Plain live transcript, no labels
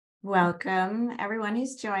Welcome, everyone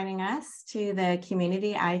who's joining us to the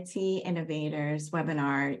Community IT Innovators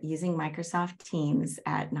webinar using Microsoft Teams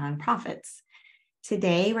at nonprofits.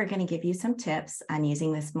 Today, we're going to give you some tips on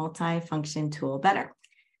using this multi-function tool better.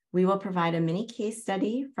 We will provide a mini case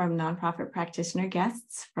study from nonprofit practitioner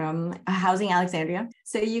guests from Housing Alexandria,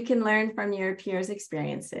 so you can learn from your peers'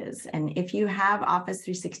 experiences. And if you have Office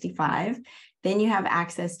 365, then you have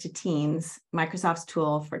access to Teams, Microsoft's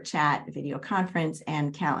tool for chat, video conference,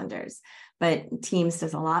 and calendars. But Teams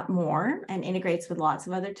does a lot more and integrates with lots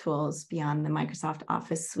of other tools beyond the Microsoft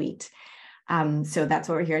Office suite. So that's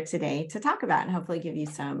what we're here today to talk about and hopefully give you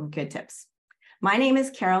some good tips. My name is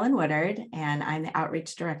Carolyn Woodard, and I'm the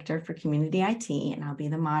Outreach Director for Community IT, and I'll be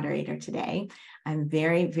the moderator today. I'm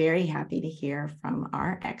very, very happy to hear from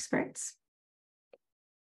our experts.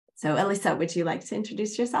 So Elisa, would you like to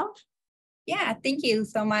introduce yourself? Yeah, thank you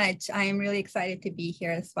so much. I am really excited to be here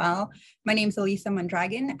as well. My name is Elisa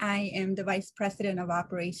Mondragon. I am the Vice President of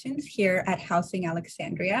Operations here at Housing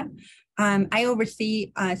Alexandria. I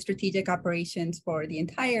oversee strategic operations for the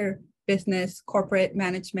entire business, corporate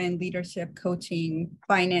management, leadership, coaching,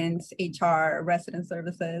 finance, HR, resident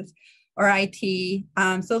services, or IT.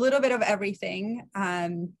 So a little bit of everything.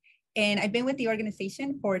 And I've been with the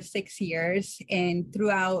organization for 6 years. And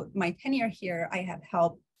throughout my tenure here, I have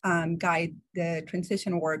helped guide the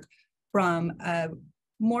transition work from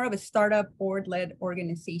more of a startup board-led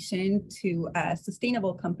organization to a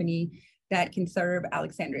sustainable company that can serve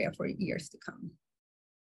Alexandria for years to come.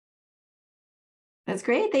 That's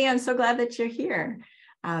great. I'm so glad that you're here.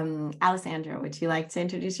 Alessandra, would you like to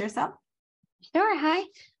introduce yourself? Sure.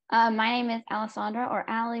 Hi, my name is Alessandra, or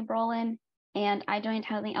Ali Brolin, and I joined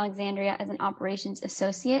Housing Alexandria as an operations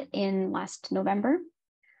associate in last November.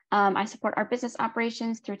 I support our business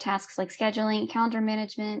operations through tasks like scheduling, calendar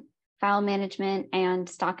management, file management, and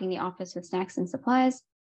stocking the office with snacks and supplies.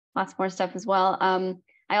 Lots more stuff as well.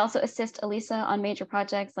 I also assist Elisa on major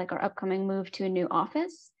projects like our upcoming move to a new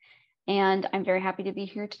office. And I'm very happy to be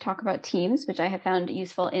here to talk about Teams, which I have found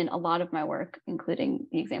useful in a lot of my work, including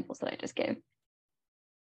the examples that I just gave.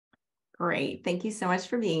 Great. Thank you so much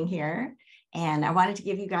for being here. And I wanted to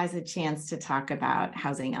give you guys a chance to talk about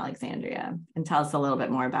Housing Alexandria and tell us a little bit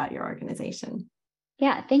more about your organization.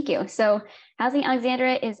 Yeah, thank you. So Housing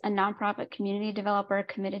Alexandria is a nonprofit community developer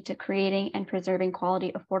committed to creating and preserving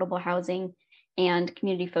quality, affordable housing and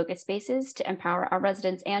community-focused spaces to empower our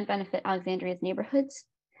residents and benefit Alexandria's neighborhoods.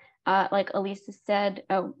 Like Elisa said,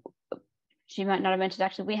 she might not have mentioned,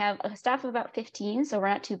 actually, we have a staff of about 15, so we're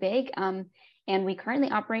not too big. And we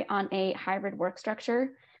currently operate on a hybrid work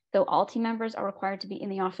structure. So all team members are required to be in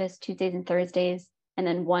the office Tuesdays and Thursdays, and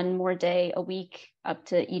then one more day a week up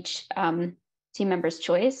to each team member's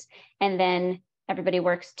choice. And then everybody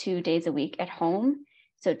works 2 days a week at home.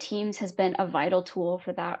 So Teams has been a vital tool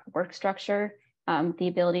for that work structure, the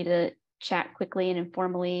ability to chat quickly and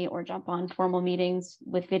informally or jump on formal meetings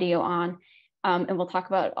with video on. And we'll talk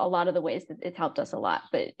about a lot of the ways that it's helped us a lot,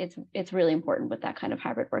 but it's really important with that kind of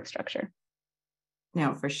hybrid work structure.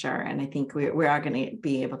 No, for sure. And I think we are going to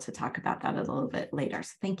be able to talk about that a little bit later.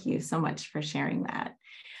 So thank you so much for sharing that.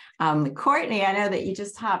 Courtney, I know that you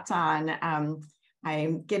just hopped on. I'm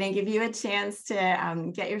going to give you a chance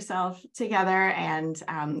to get yourself together. And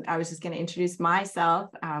I was just going to introduce myself.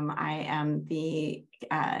 I am the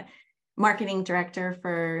Marketing Director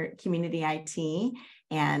for Community IT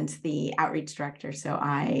and the Outreach Director. So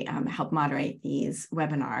I help moderate these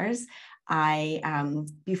webinars.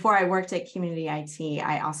 Before I worked at Community IT,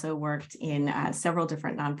 I also worked in several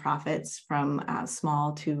different nonprofits from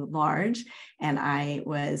small to large, and I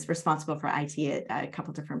was responsible for IT at a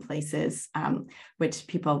couple different places, which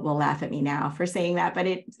people will laugh at me now for saying that, but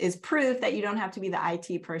it is proof that you don't have to be the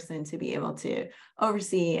IT person to be able to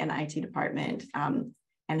oversee an IT department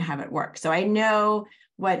and have it work. So I know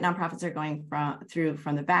what nonprofits are going through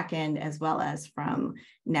from the back end, as well as from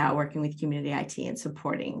now working with Community IT and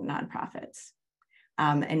supporting nonprofits.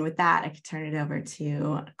 And with that, I could turn it over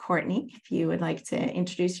to Courtney, if you would like to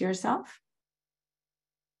introduce yourself.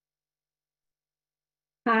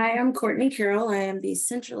 Hi, I'm Courtney Carroll. I am the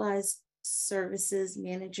Centralized Services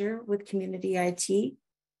Manager with Community IT.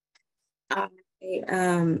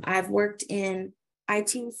 I've worked in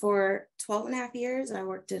IT for 12.5 years. I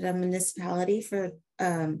worked at a municipality for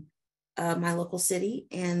my local city,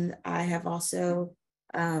 and I have also,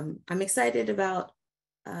 I'm excited about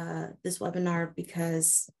this webinar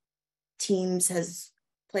because Teams has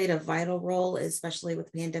played a vital role, especially with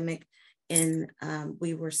the pandemic, and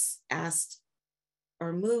we were asked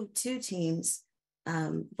or moved to Teams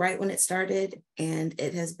right when it started, and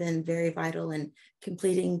it has been very vital in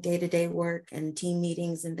completing day-to-day work and team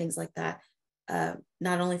meetings and things like that.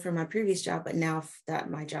 not only for my previous job, but now that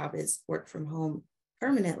my job is work from home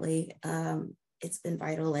permanently, it's been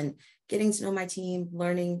vital. And getting to know my team,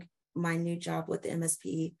 learning my new job with the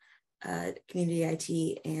MSP, community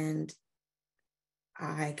IT, and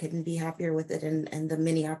I couldn't be happier with it, and the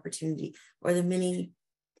many opportunity or the many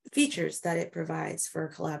features that it provides for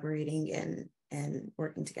collaborating and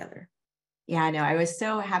working together. Yeah, I know. I was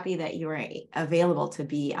so happy that you were available to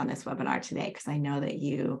be on this webinar today, because I know that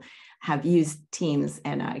you have used Teams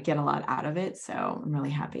and get a lot out of it. So I'm really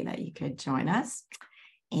happy that you could join us.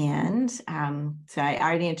 And so I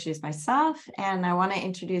already introduced myself, and I want to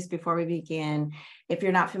introduce, before we begin, if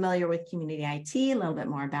you're not familiar with Community IT, a little bit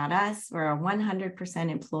more about us. We're a 100%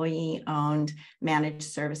 employee-owned managed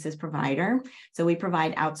services provider. So we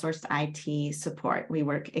provide outsourced IT support. We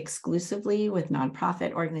work exclusively with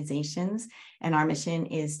nonprofit organizations, and our mission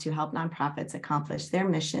is to help nonprofits accomplish their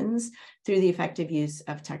missions through the effective use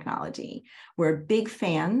of technology. We're big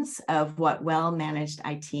fans of what well-managed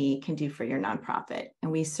IT can do for your nonprofit, and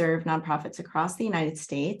we serve nonprofits across the United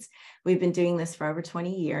States. We've been doing this for over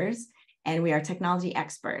 20 years, and we are technology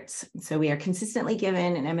experts. So we are consistently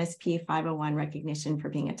given an MSP 501 recognition for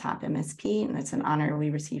being a top MSP, and that's an honor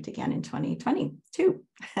we received again in 2022.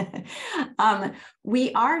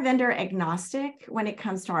 We are vendor agnostic when it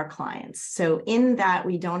comes to our clients. So in that,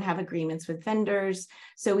 we don't have agreements with vendors,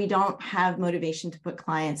 so we don't have motivation to put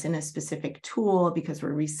clients in a specific tool because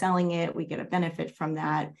we're reselling it. We get a benefit from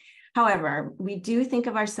that. However, we do think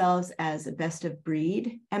of ourselves as a best of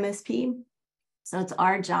breed MSP. So it's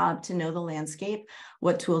our job to know the landscape,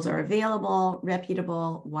 what tools are available,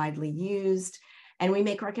 reputable, widely used, and we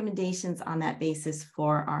make recommendations on that basis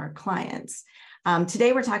for our clients.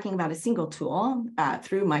 Today, we're talking about a single tool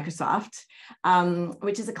through Microsoft,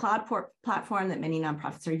 which is a cloud platform that many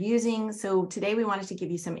nonprofits are using. So today, we wanted to give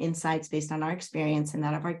you some insights based on our experience and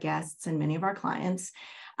that of our guests and many of our clients.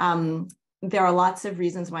 There are lots of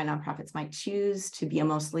reasons why nonprofits might choose to be a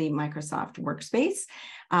mostly Microsoft workspace.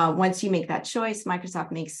 Once you make that choice, Microsoft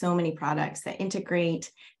makes so many products that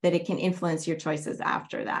integrate that it can influence your choices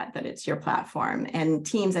after that it's your platform. And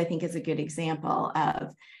Teams, I think, is a good example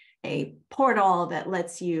of a portal that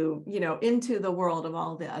lets you, into the world of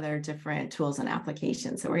all the other different tools and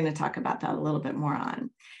applications. So we're going to talk about that a little bit more on.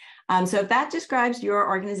 So if that describes your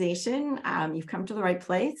organization, you've come to the right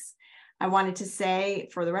place. I wanted to say,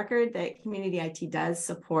 for the record, that Community IT does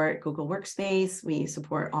support Google Workspace. We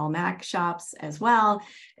support all Mac shops as well.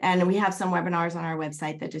 And we have some webinars on our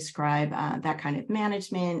website that describe that kind of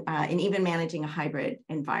management and even managing a hybrid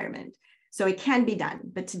environment. So it can be done.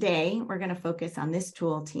 But today, we're going to focus on this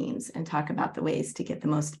tool, Teams, and talk about the ways to get the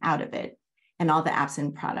most out of it and all the apps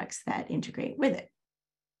and products that integrate with it.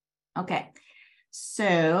 Okay.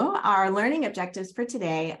 So our learning objectives for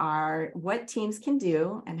today are what Teams can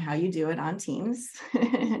do and how you do it on Teams.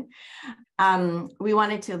 We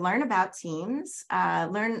wanted to learn about Teams,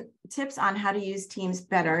 learn tips on how to use Teams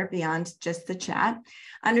better beyond just the chat,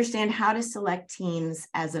 understand how to select Teams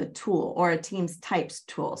as a tool or a Teams types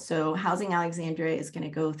tool. So Housing Alexandria is going to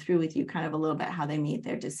go through with you kind of a little bit how they made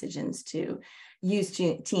their decisions to use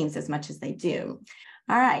Teams as much as they do.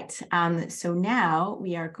 All right, so now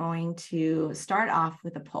we are going to start off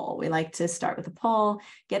with a poll. We like to start with a poll,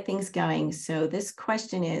 get things going. So this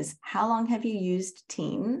question is, how long have you used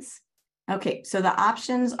Teams? Okay, so the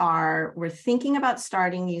options are, we're thinking about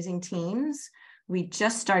starting using Teams. We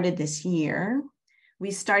just started this year.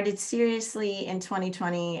 We started seriously in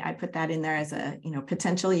 2020. I put that in there as a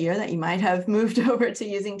potential year that you might have moved over to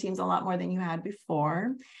using Teams a lot more than you had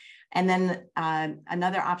before. And then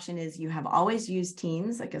another option is you have always used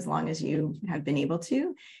Teams, like as long as you have been able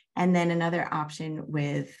to. And then another option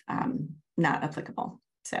with not applicable.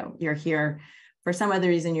 So you're here for some other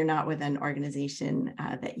reason, you're not with an organization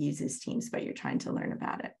that uses Teams, but you're trying to learn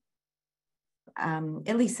about it.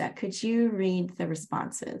 Elisa, could you read the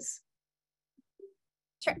responses?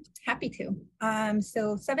 Sure, happy to.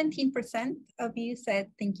 So 17% of you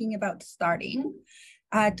said thinking about starting.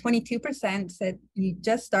 22% said you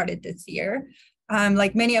just started this year.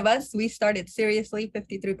 Like many of us, we started seriously,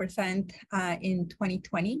 53% in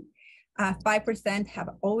 2020. 5% have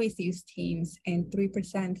always used Teams, and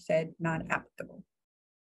 3% said not applicable.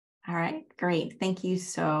 All right, great. Thank you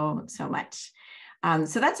so much.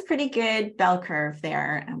 So that's a pretty good bell curve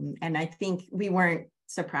there. And I think we weren't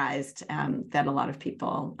surprised that a lot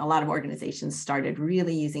of organizations started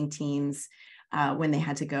really using Teams when they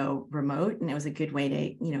had to go remote, and it was a good way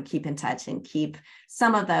to keep in touch and keep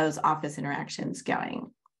some of those office interactions going.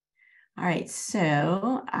 All right,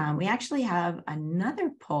 so we actually have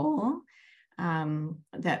another poll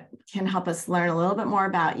that can help us learn a little bit more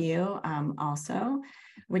about you also.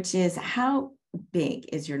 which is how big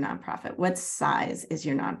is your nonprofit? What size is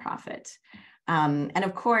your nonprofit? And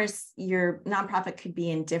of course, your nonprofit could be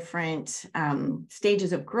in different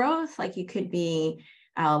stages of growth. Like you could be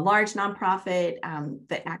a large nonprofit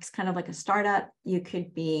that acts kind of like a startup. You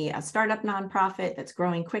could be a startup nonprofit that's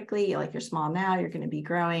growing quickly, like you're small now, you're going to be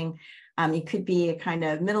growing. You could be a kind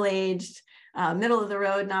of middle-aged, middle of the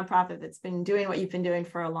road nonprofit that's been doing what you've been doing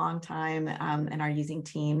for a long time and are using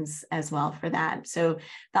teams as well for that. So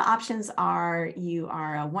the options are you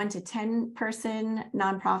are a 1 to 10 person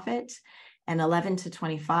nonprofit, an 11 to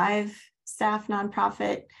 25 staff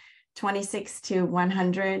nonprofit, 26 to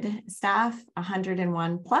 100 staff,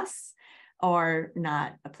 101 plus, or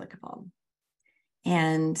not applicable.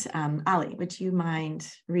 And Ali, would you mind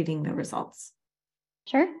reading the results?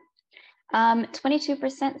 Sure.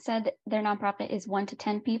 22% said their nonprofit is 1 to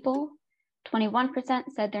 10 people. 21%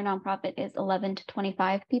 said their nonprofit is 11 to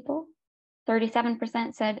 25 people.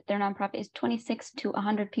 37% said their nonprofit is 26 to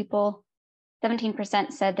 100 people.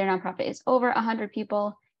 17% said their nonprofit is over 100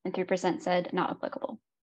 people, and 3% said not applicable.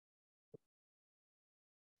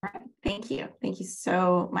 All right, thank you. Thank you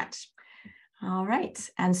so much. All right,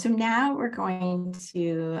 and so now we're going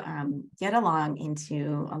to get along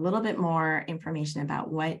into a little bit more information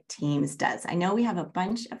about what Teams does. I know we have a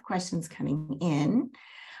bunch of questions coming in,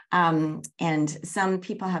 and some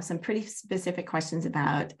people have some pretty specific questions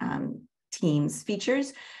about Teams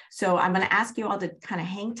features. So I'm going to ask you all to kind of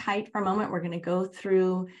hang tight for a moment. We're going to go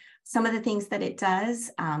through some of the things that it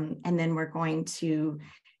does, and then we're going to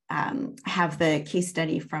have the case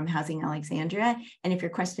study from Housing Alexandria. And if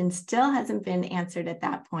your question still hasn't been answered at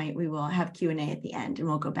that point, we will have Q&A at the end and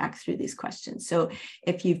we'll go back through these questions. So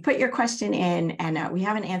if you've put your question in and we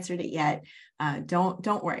haven't answered it yet,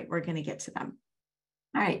 don't worry, we're going to get to them.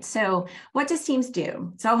 All right, so what does Teams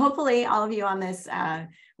do? So hopefully all of you on this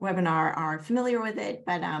webinar are familiar with it,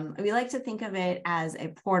 but we like to think of it as a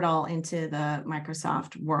portal into the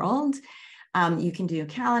Microsoft world. You can do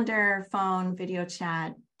calendar, phone, video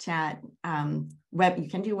chat, you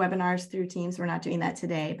can do webinars through Teams. We're not doing that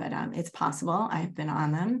today, but it's possible. I've been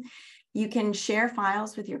on them. You can share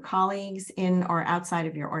files with your colleagues in or outside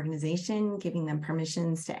of your organization, giving them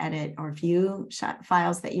permissions to edit or view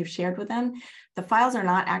files that you've shared with them. The files are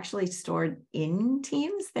not actually stored in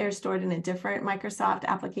Teams. They're stored in a different Microsoft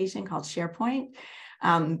application called SharePoint.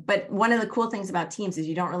 But one of the cool things about Teams is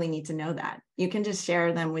you don't really need to know that. You can just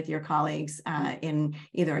share them with your colleagues in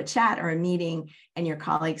either a chat or a meeting, and your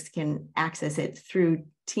colleagues can access it through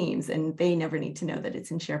Teams, and they never need to know that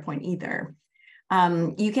it's in SharePoint either.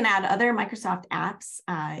 You can add other Microsoft apps.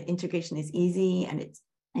 Integration is easy, and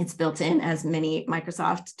it's built in, as many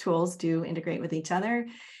Microsoft tools do integrate with each other.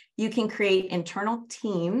 You can create internal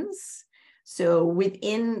teams. So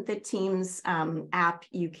within the Teams app,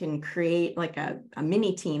 you can create like a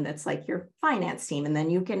mini team that's like your finance team, and then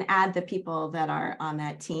you can add the people that are on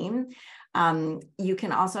that team. You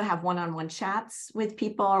can also have one-on-one chats with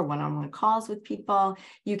people or one-on-one calls with people.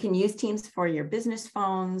 You can use Teams for your business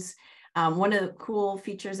phones. One of the cool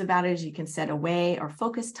features about it is you can set away or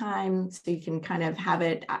focus time, so you can kind of have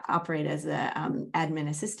it operate as an admin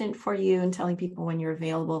assistant for you and telling people when you're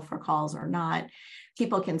available for calls or not.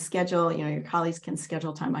 People can schedule, your colleagues can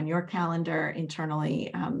schedule time on your calendar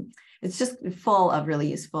internally. It's just full of really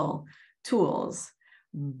useful tools.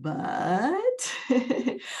 But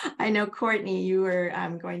I know, Courtney, you were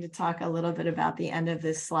going to talk a little bit about the end of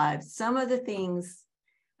this slide. Some of the things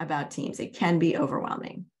about Teams, it can be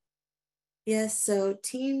overwhelming. Yes, so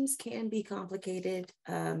Teams can be complicated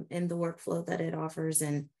in the workflow that it offers,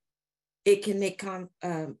 and it can make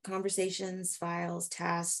conversations, files,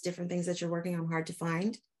 tasks, different things that you're working on hard to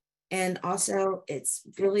find. And also, it's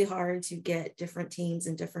really hard to get different teams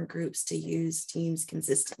and different groups to use Teams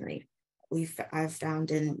consistently. I've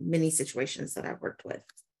found in many situations that I've worked with.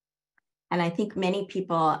 And I think many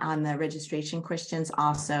people on the registration questions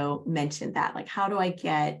also mentioned that, like, how do I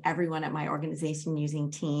get everyone at my organization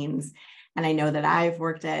using Teams? And I know that I've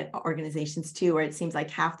worked at organizations too, where it seems like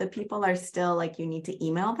half the people are still like, you need to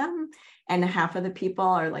email them, and half of the people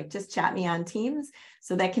are like, just chat me on Teams.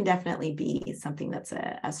 So that can definitely be something that's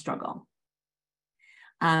a struggle.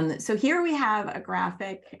 So here we have a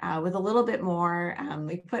graphic with a little bit more.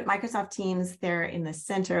 We put Microsoft Teams there in the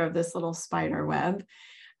center of this little spider web.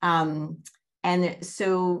 And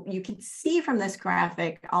so you can see from this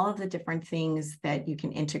graphic all of the different things that you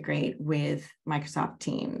can integrate with Microsoft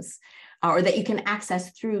Teams, or that you can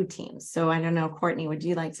access through Teams. So I don't know, Courtney, would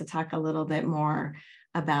you like to talk a little bit more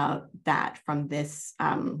about that from this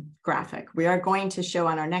graphic? We are going to show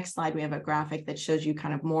on our next slide, we have a graphic that shows you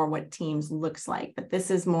kind of more what Teams looks like, but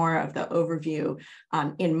this is more of the overview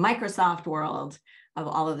in Microsoft world of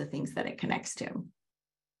all of the things that it connects to.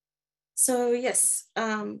 So yes,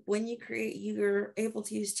 when you create, you're able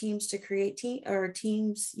to use Teams to create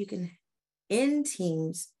teams. You can, in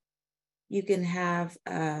Teams, you can have,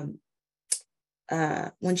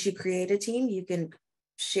 once you create a team, you can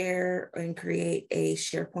share and create a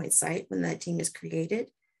SharePoint site when that team is created.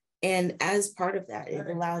 And as part of that, it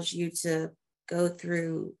allows you to go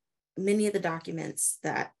through many of the documents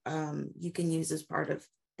that you can use as part of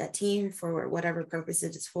that team for whatever purpose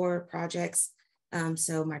it is for, projects.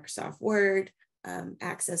 So Microsoft Word,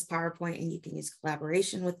 Access PowerPoint, and you can use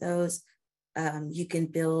collaboration with those. You can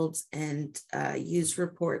build and use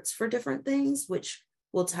reports for different things, which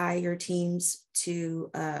will tie your teams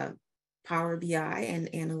to Power BI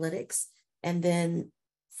and analytics. And then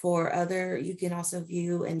for other, you can also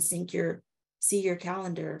view and see your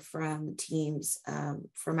calendar from Teams,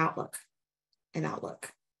 from Outlook and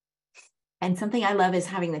Outlook. And something I love is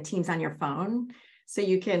having the Teams on your phone. So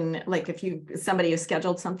you can, like, if somebody has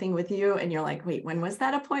scheduled something with you and you're like, wait, when was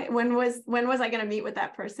that appointment? When was I going to meet with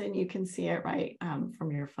that person? You can see it right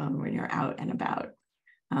from your phone when you're out and about.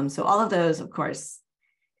 So all of those, of course,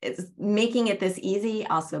 it's making it this easy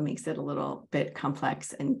also makes it a little bit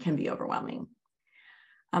complex and can be overwhelming.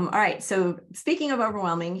 All right, so speaking of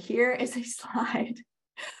overwhelming, here is a slide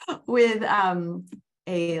with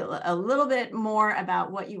a little bit more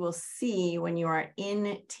about what you will see when you are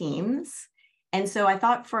in Teams. And so I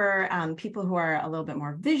thought for people who are a little bit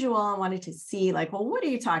more visual, I wanted to see, like, well, what are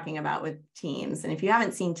you talking about with Teams? And if you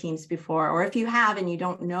haven't seen Teams before, or if you have and you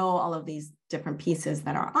don't know all of these different pieces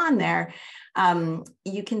that are on there,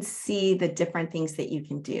 you can see the different things that you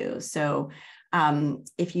can do. So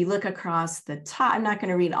if you look across the top, I'm not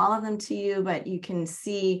going to read all of them to you, but you can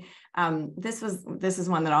see this is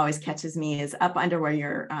one that always catches me, is up under where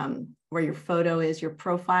your photo is, your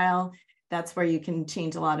profile. That's where you can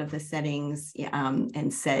change a lot of the settings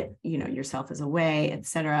and set, yourself as away,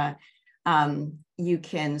 etc. You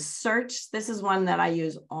can search. This is one that I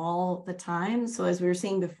use all the time. So as we were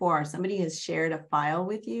saying before, somebody has shared a file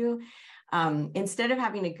with you. Instead of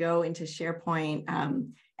having to go into SharePoint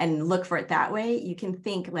and look for it that way, you can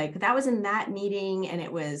think like, that was in that meeting and it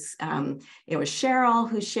was Cheryl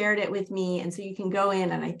who shared it with me. And so you can go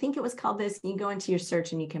in, and I think it was called this, and you go into your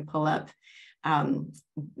search and you can pull up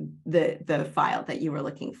the file that you were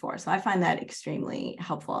looking for. So I find that extremely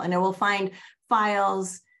helpful, and it will find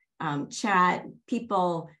files, chat,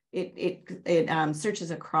 people. It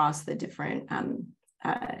searches across the different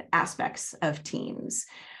aspects of Teams.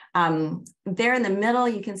 There in the middle,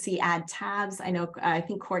 you can see add tabs. I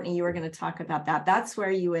think Courtney, you were going to talk about that. That's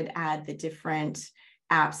where you would add the different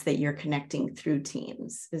apps that you're connecting through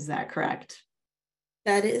Teams. Is that correct?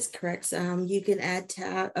 That is correct. You can add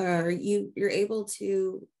tab, or you're able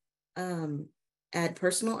to add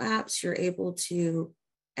personal apps. You're able to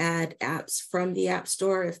add apps from the App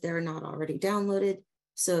Store if they're not already downloaded.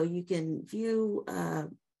 So you can view,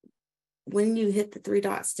 when you hit the three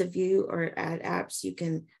dots to view or add apps, you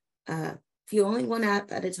can view only one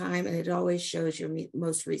app at a time, and it always shows your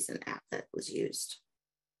most recent app that was used.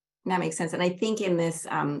 That makes sense. And I think in this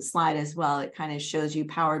slide as well, it kind of shows you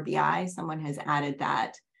Power BI. Someone has added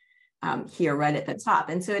that here right at the top.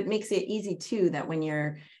 And so it makes it easy too, that when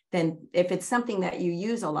if it's something that you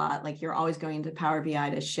use a lot, like you're always going to Power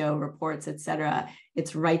BI to show reports, et cetera,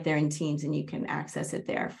 it's right there in Teams and you can access it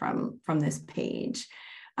there from this page.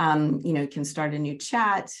 You can start a new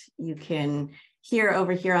chat. You can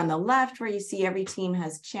over here on the left where you see every team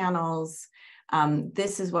has channels.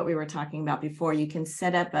 This is what we were talking about before. You can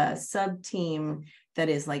set up a sub team that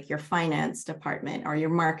is like your finance department or your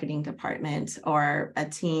marketing department, or a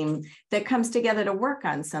team that comes together to work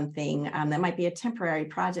on something that might be a temporary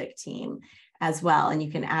project team as well. And you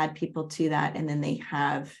can add people to that, and then they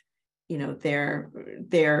have, they're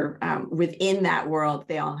within that world,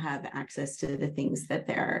 they all have access to the things that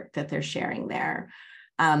they're sharing there.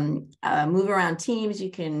 Move around Teams,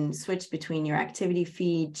 you can switch between your activity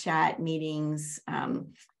feed, chat, meetings,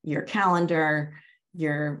 your calendar,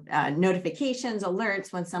 your notifications,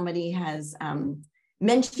 alerts when somebody has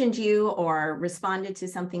mentioned you or responded to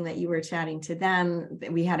something that you were chatting to them.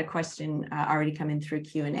 We had a question already come in through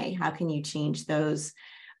Q&A. How can you change those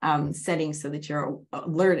settings so that you're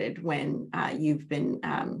alerted when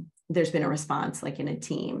there's been a response, like in a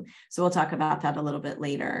team? So we'll talk about that a little bit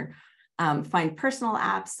later. Find personal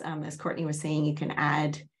apps. As Courtney was saying, you can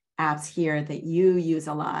add apps here that you use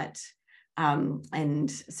a lot. And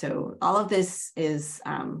so all of this is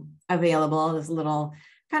available as a little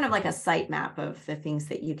kind of like a site map of the things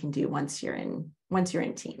that you can do once you're in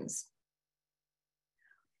Teams.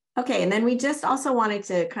 Okay, and then we just also wanted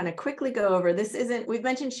to kind of quickly go over, we've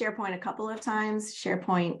mentioned SharePoint a couple of times,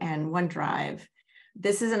 SharePoint and OneDrive.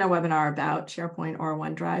 This isn't a webinar about SharePoint or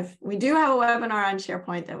OneDrive. We do have a webinar on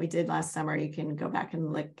SharePoint that we did last summer. You can go back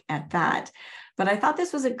and look at that. But I thought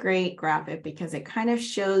this was a great graphic because it kind of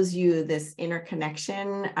shows you this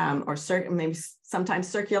interconnection or maybe sometimes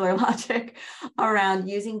circular logic around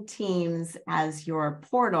using Teams as your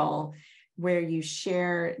portal where you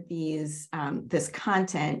share this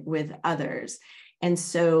content with others. And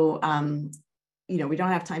so, we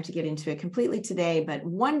don't have time to get into it completely today, but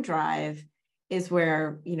OneDrive is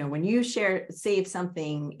where, when you save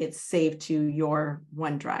something, it's saved to your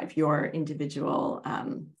OneDrive, your individual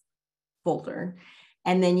folder.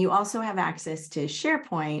 And then you also have access to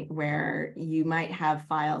SharePoint, where you might have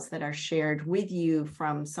files that are shared with you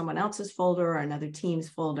from someone else's folder or another team's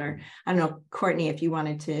folder. I don't know, Courtney, if you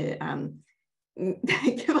wanted to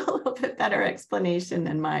give a little bit better explanation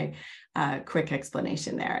than my quick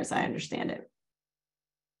explanation there, as I understand it.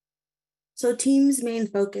 So Teams' main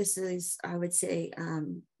focus is, I would say,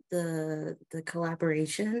 the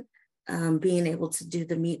collaboration, being able to do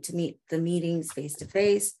the meetings face to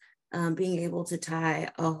face, being able to tie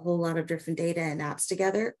a whole lot of different data and apps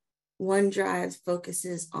together. OneDrive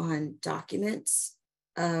focuses on documents,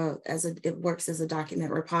 it works as a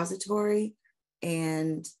document repository,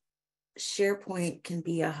 and SharePoint can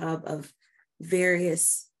be a hub of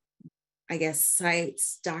various,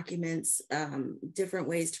 sites, documents, different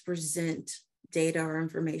ways to present data or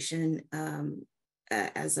information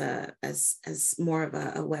as more of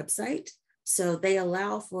a website. So they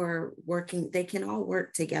allow for they can all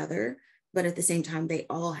work together, but at the same time, they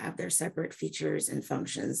all have their separate features and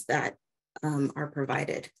functions that are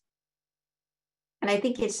provided. And I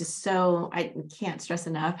think it's just I can't stress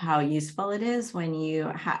enough how useful it is when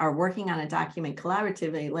you are working on a document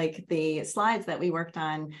collaboratively, like the slides that we worked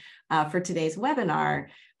on for today's webinar.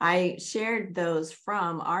 I shared those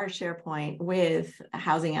from our SharePoint with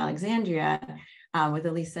Housing Alexandria, with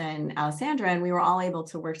Elisa and Alessandra, and we were all able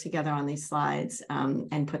to work together on these slides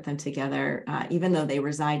and put them together, even though they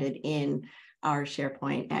resided in our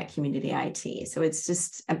SharePoint at Community IT. So it's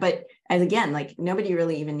just, but as again, like nobody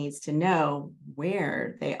really even needs to know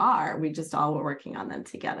where they are. We just all were working on them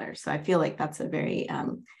together. So I feel like that's a very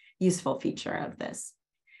useful feature of this.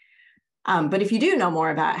 But if you do know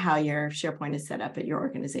more about how your SharePoint is set up at your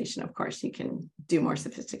organization, of course, you can do more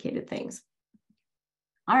sophisticated things.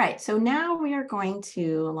 All right, so now we are going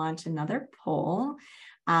to launch another poll.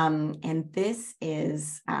 And this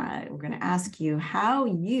is, we're going to ask you how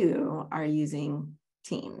you are using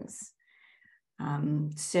Teams.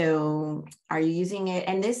 So are you using it?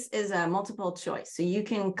 And this is a multiple choice. So you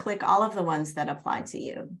can click all of the ones that apply to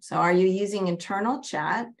you. So are you using internal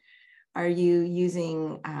chat? Are you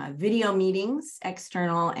using video meetings,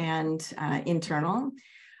 external and internal?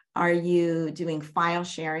 Are you doing file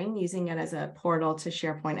sharing, using it as a portal to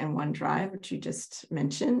SharePoint and OneDrive, which you just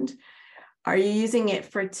mentioned? Are you using it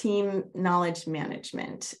for team knowledge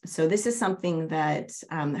management? So this is something that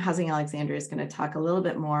Housing Alexandria is going to talk a little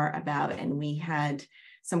bit more about. And we had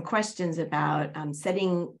some questions about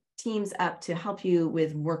setting teams up to help you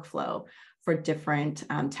with workflow for different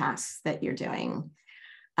tasks that you're doing.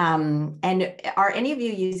 And are any of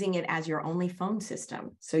you using it as your only phone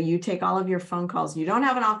system? So you take all of your phone calls, you don't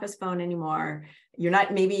have an office phone anymore, you're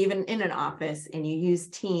not maybe even in an office, and you use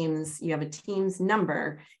Teams, you have a Teams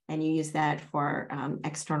number, and you use that for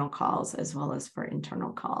external calls as well as for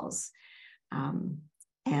internal calls. And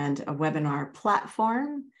a webinar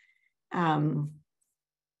platform. Are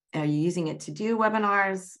you using it to do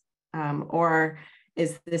webinars, or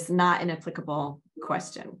is this not an applicable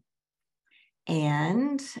question?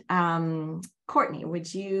 And Courtney,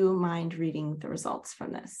 would you mind reading the results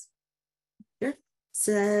from this? Sure. It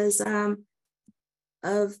says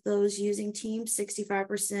of those using Teams,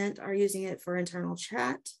 65% are using it for internal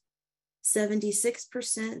chat,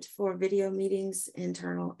 76% for video meetings,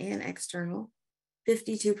 internal and external,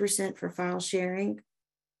 52% for file sharing,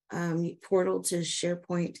 portal to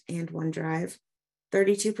SharePoint and OneDrive,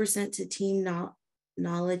 32% to team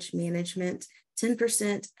knowledge management,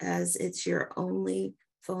 10% as it's your only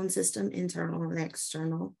phone system, internal and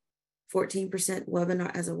external, 14%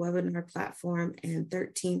 webinar as a webinar platform, and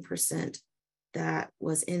 13% that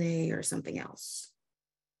was NA or something else.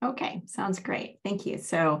 Okay, sounds great. Thank you.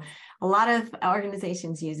 So a lot of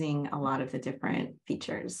organizations using a lot of the different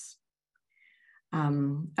features.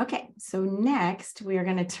 Okay, so next we are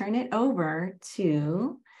going to turn it over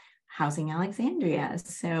to Housing Alexandria.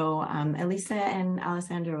 So Elisa and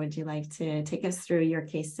Alessandra, would you like to take us through your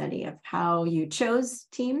case study of how you chose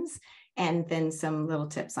Teams and then some little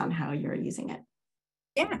tips on how you're using it?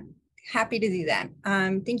 Yeah, happy to do that.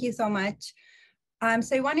 Thank you so much.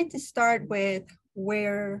 So I wanted to start with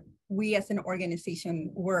where we as an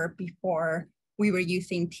organization were before we were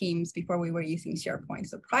using Teams, before we were using SharePoint.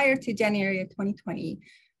 So prior to January of 2020,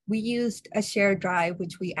 we used a shared drive,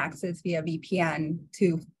 which we accessed via VPN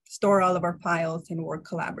to store all of our files and work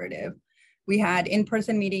collaborative. We had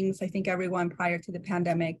in-person meetings. I think everyone prior to the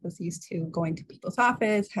pandemic was used to going to people's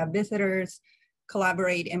office, have visitors,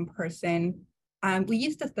 collaborate in person. We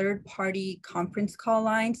used a third-party conference call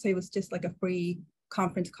line. So it was just like a free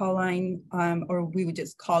conference call line, or we would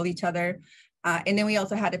just call each other. And then we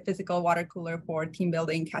also had a physical water cooler for team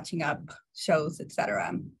building, catching up, shows,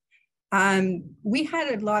 etc. We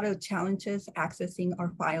had a lot of challenges accessing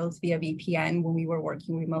our files via VPN when we were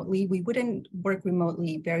working remotely. We wouldn't work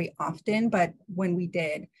remotely very often, but when we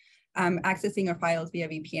did, accessing our files via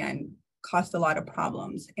VPN caused a lot of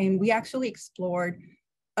problems. And we actually explored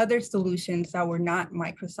other solutions that were not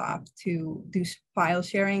Microsoft to do file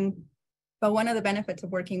sharing. But one of the benefits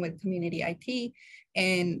of working with community IT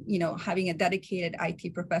and having a dedicated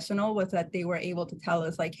IT professional was that they were able to tell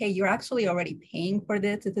us like, hey, you're actually already paying for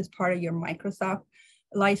this. This is part of your Microsoft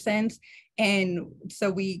license. And so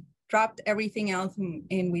we dropped everything else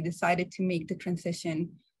and we decided to make the transition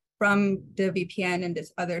from the VPN and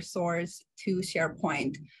this other source to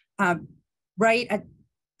SharePoint. Right at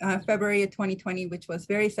February of 2020, which was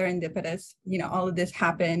very serendipitous, all of this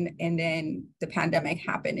happened and then the pandemic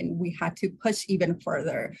happened and we had to push even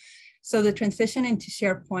further. So the transition into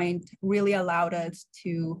SharePoint really allowed us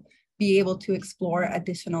to be able to explore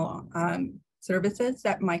additional services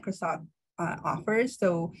that Microsoft offers.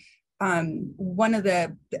 So one of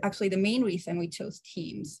the main reason we chose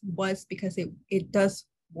Teams was because it does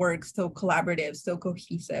work so collaborative, so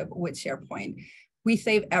cohesive with SharePoint. We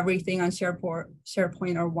save everything on SharePoint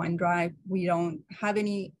or OneDrive. We don't have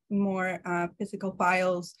any more physical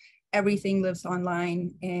files. Everything lives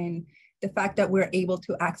online. And the fact that we're able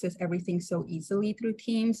to access everything so easily through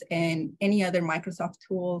Teams and any other Microsoft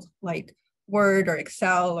tools like Word or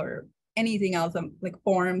Excel or anything else like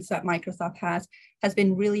forms that Microsoft has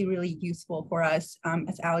been really, really useful for us.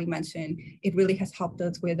 As Ali mentioned, it really has helped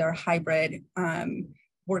us with our hybrid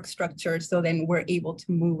work structure, so then we're able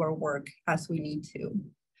to move our work as we need to.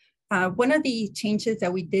 One of the changes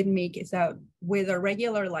that we did make is that with a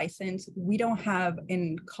regular license, we don't have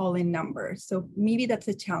a call-in number. So maybe that's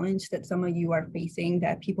a challenge that some of you are facing,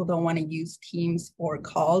 that people don't want to use Teams or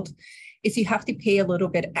called, is you have to pay a little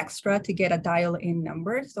bit extra to get a dial-in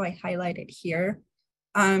number. So I highlighted here.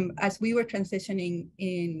 As we were transitioning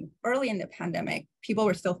early in the pandemic, people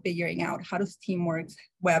were still figuring out how does Teamworks,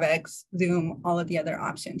 WebEx, Zoom, all of the other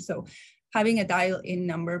options. So having a dial-in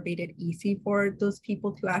number made it easy for those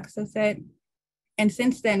people to access it. And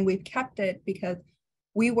since then, we've kept it because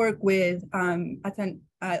we work with a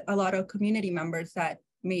lot of community members that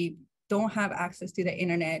don't have access to the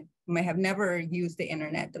internet, may have never used the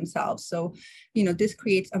internet themselves. So, this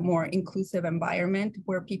creates a more inclusive environment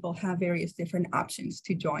where people have various different options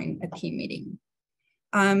to join a team meeting.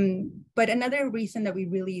 But another reason that we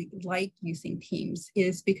really like using Teams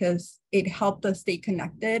is because it helped us stay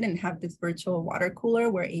connected and have this virtual water cooler.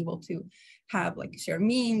 We're able to have share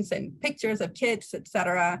memes and pictures of kids,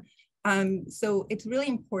 etc. So it's really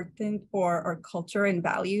important for our culture and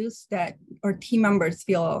values that our team members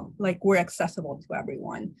feel like we're accessible to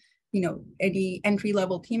everyone. Any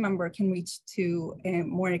entry-level team member can reach to a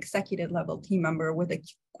more executive level team member with a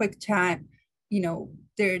quick chat.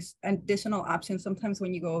 There's additional options. Sometimes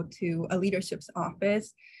when you go to a leadership's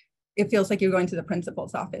office, it feels like you're going to the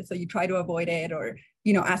principal's office. So you try to avoid it, or,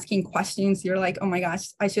 asking questions, you're like, oh my gosh,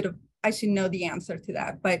 I should know the answer to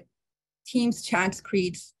that. But Teams chats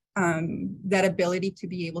creates that ability to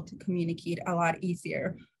be able to communicate a lot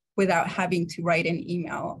easier without having to write an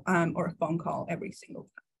email or a phone call every single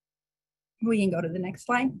time. We can go to the next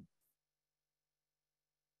slide.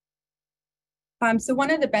 So one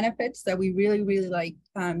of the benefits that we really, really like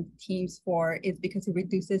Teams for is because it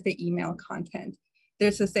reduces the email content.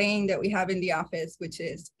 There's a saying that we have in the office, which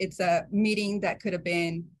is it's a meeting that could have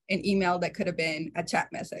been an email that could have been a chat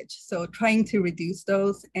message. So trying to reduce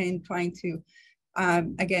those and trying to,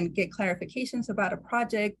 again, get clarifications about a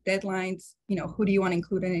project, deadlines, who do you want to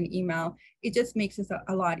include in an email? It just makes it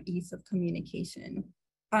a lot easier of communication.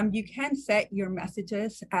 You can set your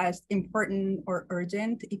messages as important or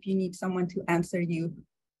urgent if you need someone to answer you,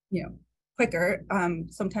 quicker.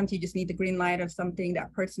 Sometimes you just need the green light of something,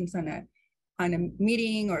 that person's on a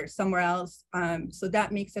meeting or somewhere else. So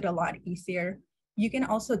that makes it a lot easier. You can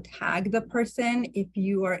also tag the person if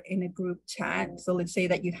you are in a group chat. So let's say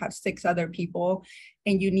that you have 6 other people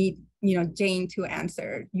and you need, Jane to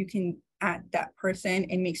answer. You can at that person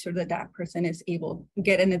and make sure that that person is able to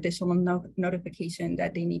get an additional notification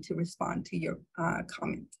that they need to respond to your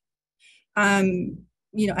comment.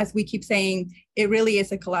 As we keep saying, it really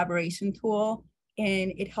is a collaboration tool,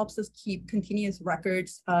 and it helps us keep continuous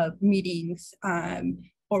records of meetings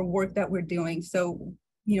or work that we're doing. So,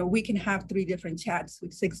 we can have 3 different chats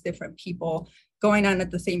with 6 different people going on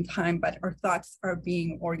at the same time, but our thoughts are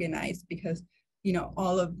being organized because,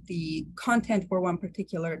 all of the content for one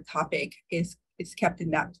particular topic is kept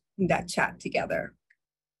in that chat together.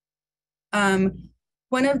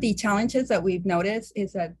 One of the challenges that we've noticed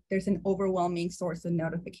is that there's an overwhelming source of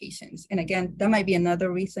notifications. And again, that might be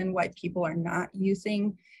another reason why people are not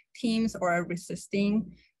using Teams or are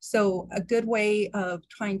resisting. So a good way of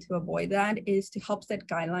trying to avoid that is to help set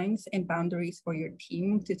guidelines and boundaries for your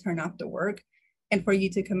team to turn off the work and for you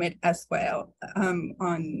to commit as well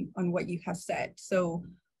on what you have said. So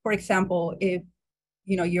for example, if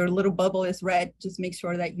your little bubble is red, just make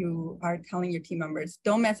sure that you are telling your team members,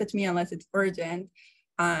 don't message me unless it's urgent.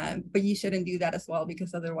 But you shouldn't do that as well,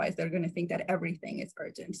 because otherwise they're going to think that everything is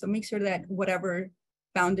urgent. So make sure that whatever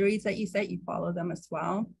boundaries that you set, you follow them as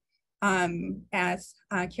well. As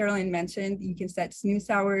Carolyn mentioned, you can set snooze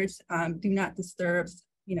hours, do not disturb,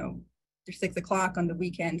 there's 6 o'clock on the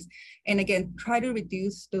weekends. And again, try to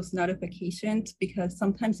reduce those notifications because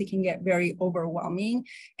sometimes it can get very overwhelming.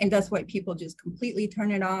 And that's why people just completely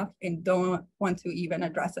turn it off and don't want to even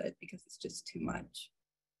address it because it's just too much.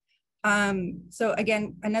 So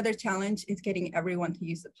again, another challenge is getting everyone to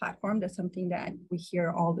use the platform. That's something that we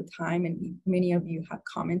hear all the time and many of you have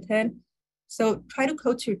commented. So try to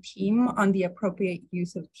coach your team on the appropriate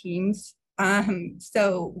use of Teams.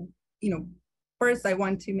 First I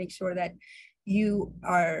want to make sure that you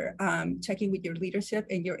are checking with your leadership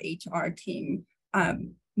and your HR team.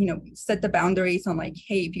 Set the boundaries on like,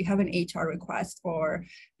 hey, if you have an HR request or,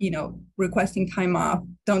 requesting time off,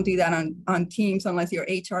 don't do that on Teams unless your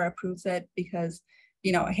HR approves it because,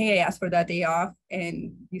 hey, I asked for that day off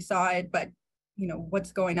and you saw it, but,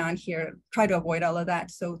 what's going on here? Try to avoid all of that.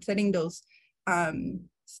 So setting those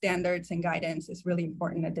standards and guidance is really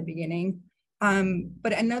important at the beginning.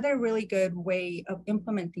 But another really good way of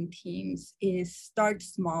implementing Teams is start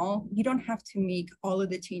small. You don't have to make all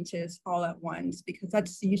of the changes all at once because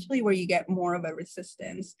that's usually where you get more of a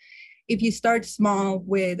resistance. If you start small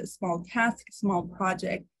with a small task, small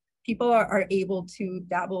project, people are able to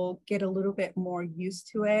dabble, get a little bit more used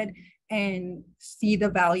to it and see the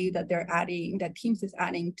value that they're adding, that Teams is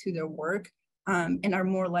adding to their work and are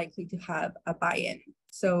more likely to have a buy-in.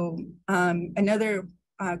 So another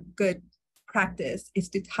good practice is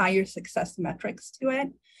to tie your success metrics to it.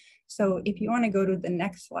 So if you want to go to the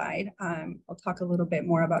next slide, I'll talk a little bit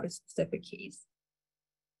more about a specific case.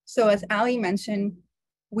 So as Ali mentioned,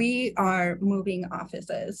 we are moving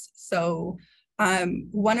offices. So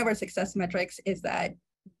one of our success metrics is that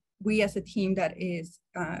we as a team that is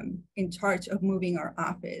in charge of moving our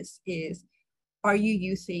office is, are you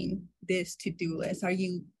using this to-do list? Are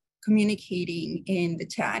you communicating in the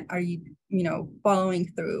chat? Are you, following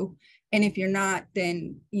through? And if you're not,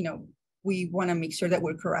 then, we want to make sure that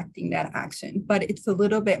we're correcting that action. But it's a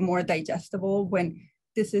little bit more digestible when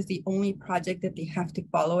this is the only project that they have to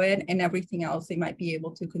follow it, and everything else they might be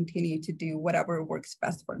able to continue to do whatever works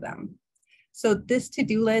best for them. So this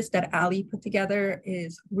to-do list that Ali put together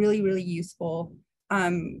is really, really useful.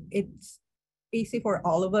 It's easy for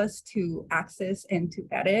all of us to access and to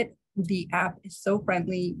edit. The app is so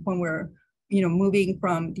friendly when we're moving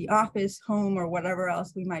from the office, home, or whatever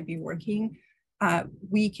else we might be working.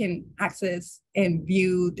 We can access and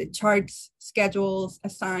view the charts, schedules,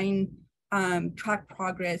 assign, track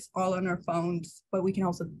progress all on our phones, but we can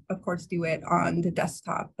also, of course, do it on the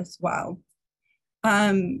desktop as well.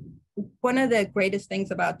 One of the greatest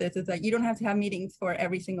things about this is that you don't have to have meetings for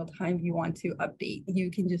every single time you want to update. You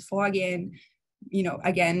can just log in,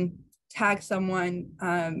 again, tag someone,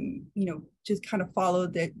 just kind of follow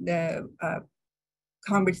the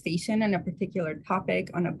conversation on a particular topic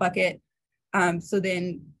on a bucket. So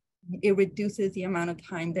then it reduces the amount of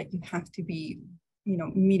time that you have to be,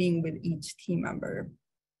 meeting with each team member.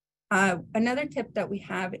 Another tip that we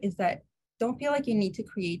have is that don't feel like you need to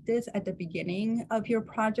create this at the beginning of your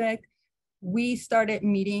project. We started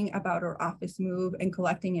meeting about our office move and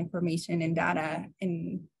collecting information and data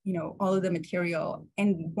and all of the material.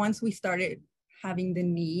 And once we started having the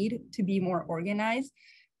need to be more organized,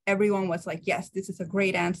 everyone was like, yes, this is a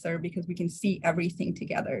great answer because we can see everything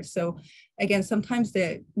together. So again, sometimes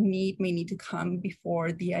the need may need to come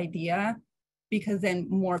before the idea, because then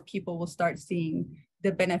more people will start seeing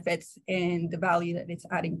the benefits and the value that it's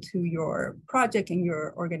adding to your project and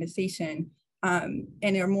your organization and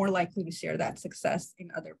are more likely to share that success in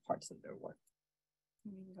other parts of their work.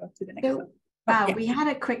 Let me go to the next one. Yeah. We had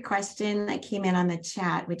a quick question that came in on the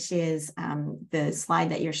chat, which is the slide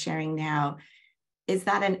that you're sharing now. Is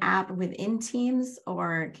that an app within Teams,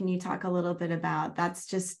 or can you talk a little bit about that's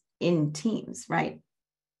just in Teams, right?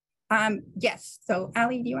 Yes. So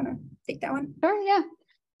Ali, do you want to take that one? Sure, yeah.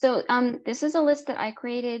 So this is a list that I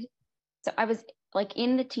created. So I was like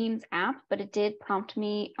in the Teams app, but it did prompt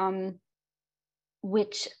me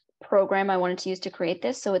which program I wanted to use to create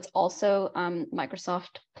this. So it's also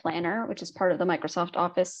Microsoft Planner, which is part of the Microsoft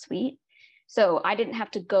Office suite. So I didn't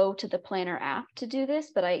have to go to the Planner app to do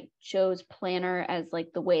this, but I chose Planner as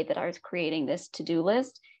like the way that I was creating this to-do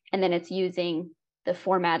list. And then it's using the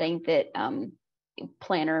formatting that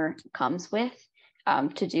Planner comes with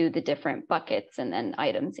to do the different buckets and then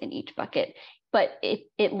items in each bucket. But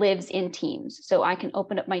it lives in Teams. So I can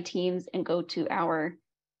open up my Teams and go to our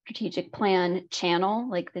strategic plan channel,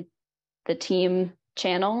 like the team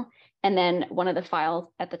channel. And then one of the files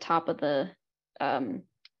at the top of the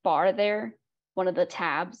bar there, one of the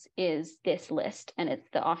tabs is this list, and it's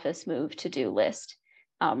the Office Move to-do list.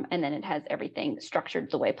 And then it has everything structured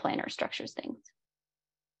the way Planner structures things.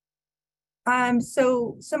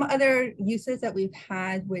 So some other uses that we've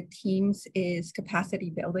had with Teams is capacity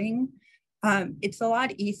building. It's a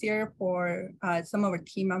lot easier for some of our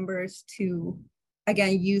team members to,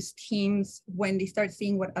 again, use Teams when they start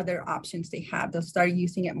seeing what other options they have. They'll start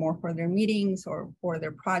using it more for their meetings or for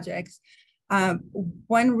their projects.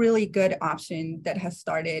 One really good option that has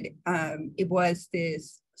started, it was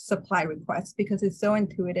this supply request, because it's so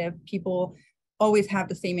intuitive. People always have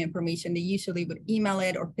the same information. They usually would email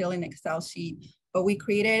it or fill in an Excel sheet, but we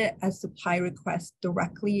created a supply request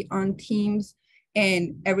directly on Teams,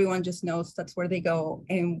 and everyone just knows that's where they go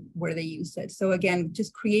and where they use it. So again,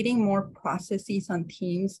 just creating more processes on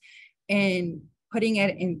Teams and putting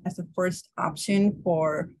it in as a first option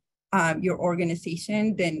for your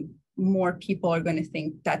organization, then more people are going to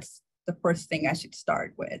think that's the first thing I should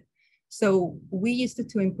start with. So we used it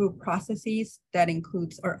to improve processes. That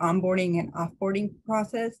includes our onboarding and offboarding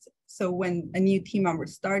process. So when a new team member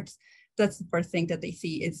starts, that's the first thing that they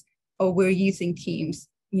see is, oh, we're using Teams.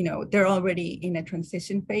 You know, they're already in a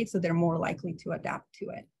transition phase, so they're more likely to adapt to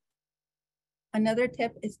it. Another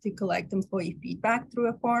tip is to collect employee feedback through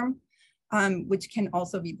a form, which can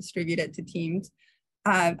also be distributed to teams.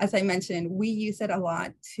 As I mentioned, we use it a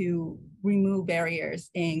lot to remove barriers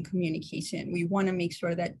in communication. We want to make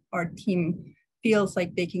sure that our team feels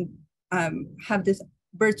like they can have this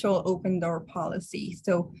virtual open door policy.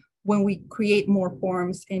 So when we create more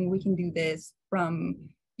forms, and we can do this from,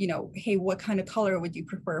 you know, hey, what kind of color would you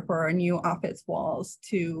prefer for our new office walls,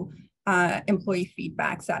 to employee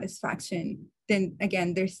feedback, satisfaction, then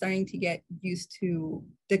again, they're starting to get used to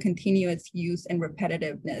the continuous use and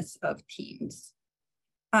repetitiveness of Teams.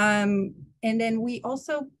 And then we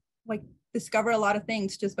also discover a lot of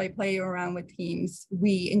things just by playing around with Teams.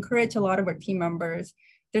 We encourage a lot of our team members.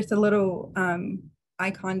 There's a little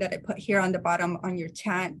icon that I put here on the bottom on your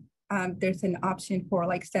chat. There's an option for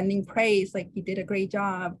sending praise, like you did a great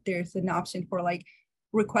job. There's an option for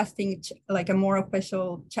requesting a more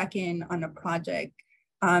official check-in on a project.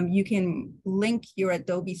 You can link your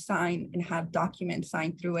Adobe sign and have documents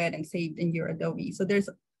signed through it and saved in your Adobe. So there's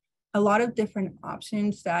a lot of different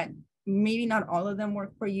options that maybe not all of them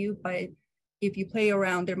work for you, but if you play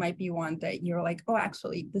around, there might be one that you're like, oh,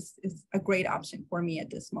 actually, this is a great option for me at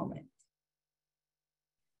this moment.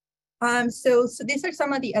 So these are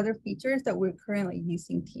some of the other features that we're currently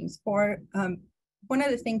using Teams for. One of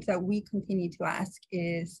the things that we continue to ask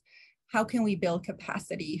is, how can we build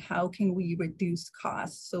capacity? How can we reduce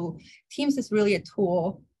costs? So Teams is really a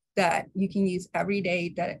tool that you can use every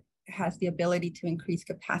day that has the ability to increase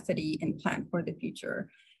capacity and plan for the future.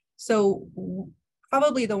 So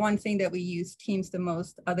probably the one thing that we use Teams the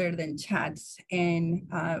most, other than chats and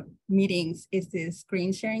meetings, is this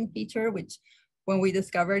screen sharing feature, which when we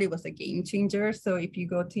discovered, it was a game changer. So if you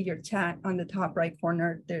go to your chat on the top right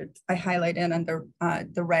corner, I highlighted under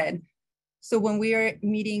the red. So when we are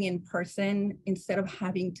meeting in person, instead of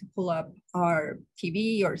having to pull up our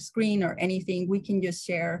TV or screen or anything, we can just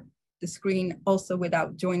share the screen also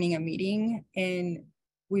without joining a meeting. And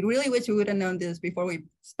we really wish we would have known this before we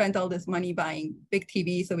spent all this money buying big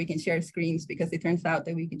TVs so we can share screens, because it turns out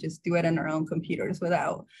that we could just do it on our own computers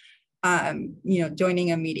without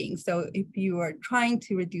joining a meeting. So if you are trying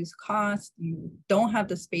to reduce costs, you don't have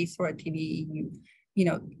the space for a TV,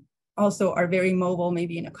 you also are very mobile,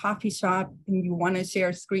 maybe in a coffee shop, and you want to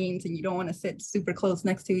share screens and you don't want to sit super close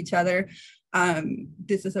next to each other,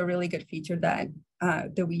 this is a really good feature that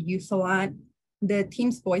we use a lot. the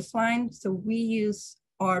Teams voice line. So we use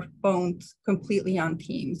our phones completely on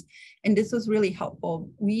Teams. And this was really helpful.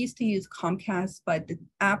 We used to use Comcast, but the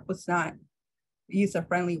app was not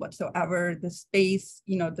user-friendly whatsoever. The space,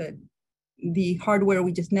 the hardware,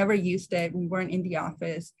 we just never used it. We weren't in the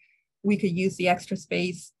office. We could use the extra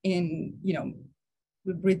space in,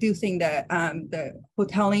 reducing the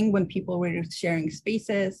hoteling when people were sharing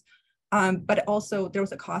spaces. But also there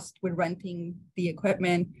was a cost with renting the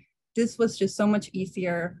equipment. This was just so much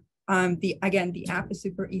easier. The app is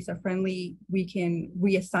super user-friendly. We can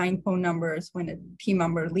reassign phone numbers when a team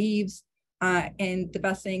member leaves. And the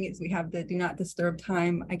best thing is we have the do not disturb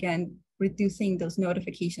time. Again, reducing those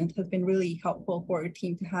notifications has been really helpful for a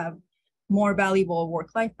team to have more valuable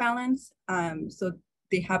work-life balance. So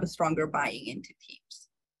they have a stronger buying into Teams.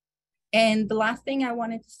 And the last thing I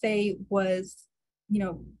wanted to say was,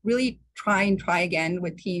 really try again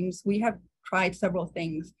with Teams. We have tried several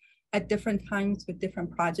things at different times with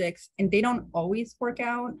different projects, and they don't always work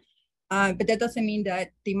out. But that doesn't mean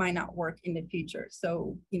that they might not work in the future.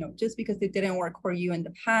 So, just because it didn't work for you in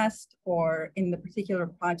the past or in the particular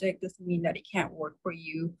project doesn't mean that it can't work for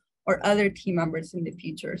you or other team members in the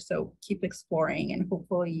future. So keep exploring, and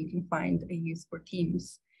hopefully you can find a use for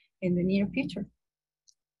Teams in the near future.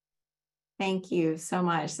 Thank you so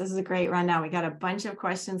much. This is a great rundown. We got a bunch of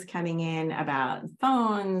questions coming in about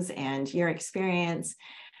phones and your experience.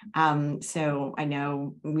 So I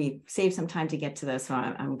know we saved some time to get to this, so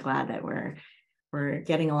I'm glad that we're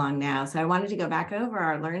getting along now. So I wanted to go back over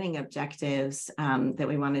our learning objectives that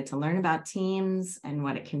we wanted to learn about Teams and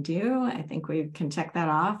what it can do. I think we can check that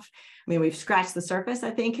off. I mean, we've scratched the surface, I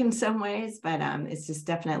think, in some ways, but it's just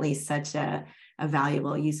definitely such a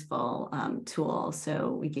valuable, useful tool.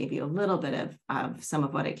 So we gave you a little bit of some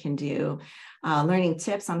of what it can do. Learning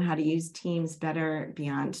tips on how to use Teams better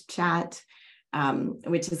beyond chat.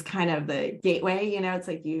 Which is kind of the gateway, it's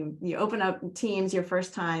like you open up Teams your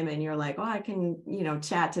first time and you're like, oh, I can,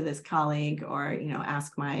 chat to this colleague or,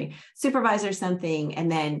 ask my supervisor something. And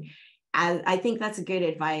then I think that's a good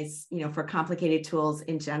advice, for complicated tools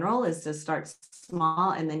in general, is to start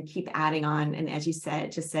small and then keep adding on. And as you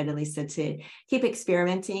said, Elisa, to keep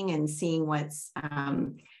experimenting and seeing what's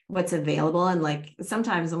available. And like,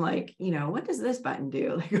 sometimes I'm like, what does this button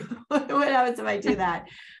do? Like, what happens if I do that?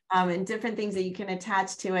 And different things that you can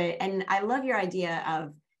attach to it. And I love your idea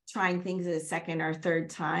of trying things a second or third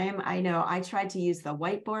time. I know I tried to use the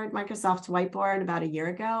whiteboard, Microsoft Whiteboard, about a year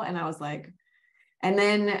ago. And I was like, and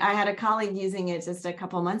then I had a colleague using it just a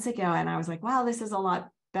couple months ago. And I was like, wow, this is a lot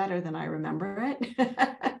better than I remember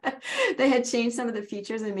it. They had changed some of the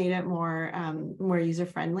features and made it more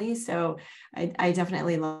user-friendly. So I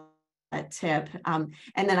definitely love that tip. And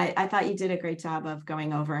then I thought you did a great job of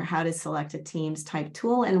going over how to select a Teams type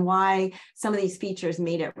tool and why some of these features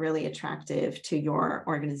made it really attractive to your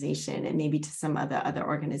organization and maybe to some of the other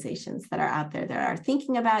organizations that are out there that are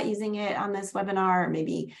thinking about using it on this webinar, or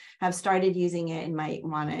maybe have started using it and might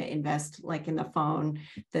want to invest, like in the phone,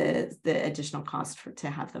 the additional cost to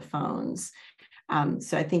have the phones.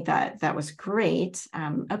 So I think that was great.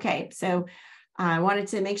 Okay, so I wanted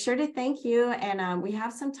to make sure to thank you, and we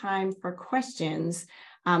have some time for questions.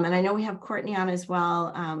 And I know we have Courtney on as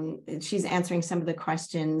well. She's answering some of the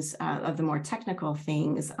questions of the more technical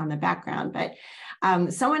things on the background, but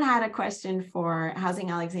someone had a question for Housing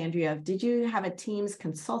Alexandria. Did you have a Teams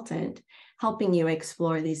consultant helping you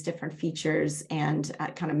explore these different features and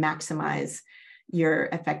kind of maximize your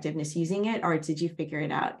effectiveness using it, or did you figure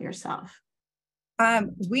it out yourself?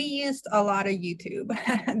 We used a lot of YouTube.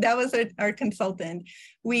 That was our consultant.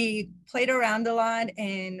 We played around a lot,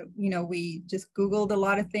 and we just Googled a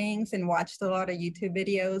lot of things and watched a lot of YouTube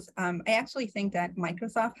videos. I actually think that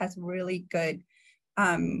Microsoft has really good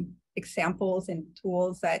examples and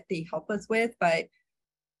tools that they help us with, but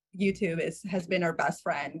YouTube has been our best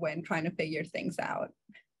friend when trying to figure things out.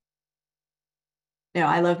 No,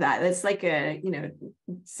 I love that. It's like a,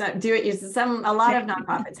 a lot of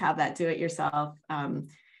nonprofits have that do-it-yourself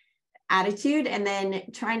attitude, and then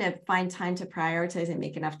trying to find time to prioritize and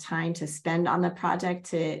make enough time to spend on the project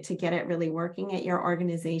to get it really working at your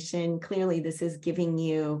organization. Clearly, this is giving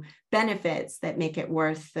you benefits that make it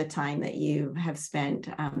worth the time that you have spent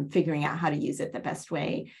figuring out how to use it the best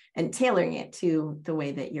way and tailoring it to the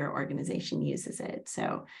way that your organization uses it.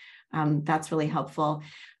 So that's really helpful.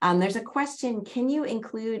 There's a question, can you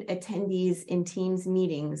include attendees in Teams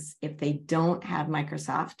meetings if they don't have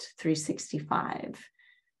Microsoft 365?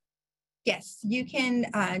 Yes, you can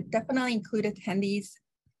definitely include attendees.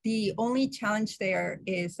 The only challenge there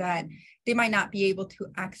is that they might not be able to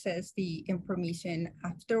access the information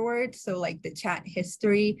afterwards. So like the chat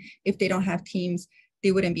history, if they don't have Teams,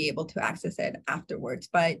 they wouldn't be able to access it afterwards,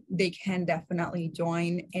 but they can definitely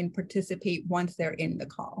join and participate once they're in the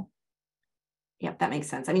call. Yep, that makes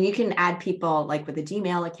sense. I mean, you can add people like with a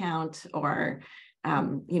Gmail account or,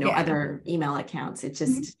 other email accounts. It's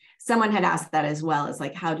just, someone had asked that as well, as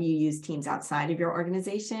like, how do you use Teams outside of your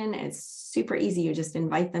organization? It's super easy. You just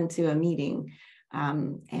invite them to a meeting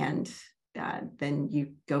and then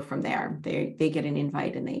you go from there. They get an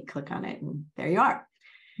invite and they click on it and there you are.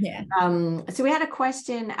 Yeah. So we had a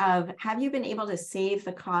question of, have you been able to save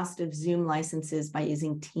the cost of Zoom licenses by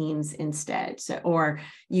using Teams instead? So, or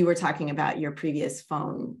you were talking about your previous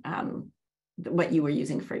phone, what you were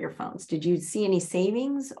using for your phones. Did you see any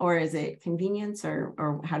savings, or is it convenience,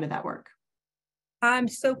 or how did that work?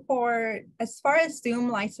 So as far as Zoom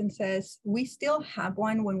licenses, we still have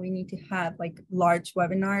one when we need to have like large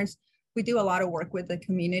webinars. We do a lot of work with the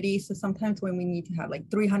community. So sometimes when we need to have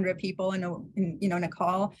like 300 people in a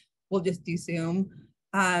call, we'll just do Zoom.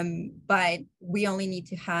 But we only need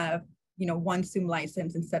to have, one Zoom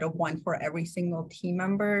license instead of one for every single team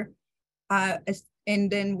member.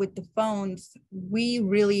 And then with the phones, we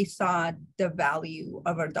really saw the value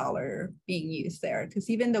of our dollar being used there, because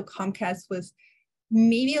even though Comcast was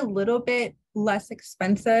maybe a little bit less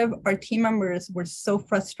expensive, our team members were so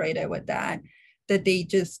frustrated with that they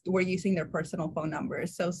just were using their personal phone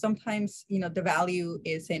numbers. So sometimes, the value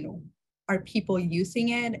is in, are people using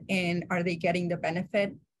it and are they getting the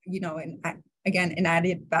benefit, and again, an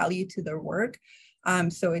added value to their work.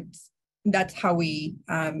 So that's how we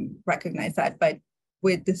recognize that. But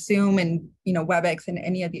with the Zoom and, WebEx and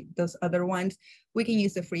any of those other ones, we can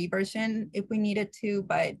use the free version if we needed to,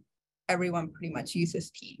 but everyone pretty much uses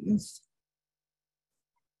Teams.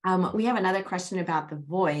 We have another question about the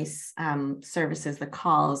voice services, the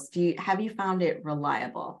calls. Have you found it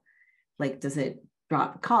reliable? Like, does it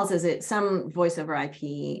drop calls? Is it some voice over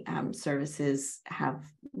IP services have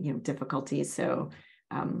difficulties? So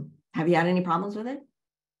have you had any problems with it?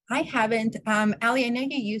 I haven't. Ali, I know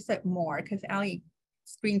you use it more because Ali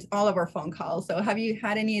screens all of our phone calls. So have you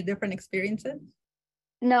had any different experiences?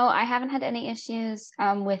 No, I haven't had any issues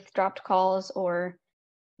with dropped calls or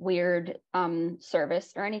weird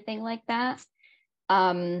service or anything like that.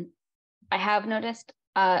 I have noticed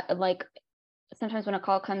like sometimes when a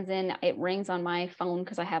call comes in, it rings on my phone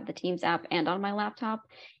because I have the Teams app and on my laptop,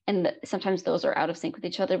 and sometimes those are out of sync with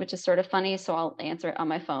each other, which is sort of funny. So I'll answer it on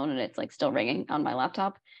my phone and it's like still ringing on my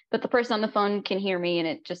laptop, but the person on the phone can hear me and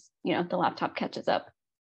it just, the laptop catches up.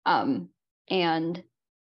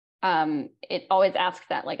 It always asks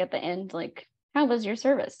that, like at the end, like, how was your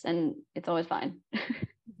service? And it's always fine.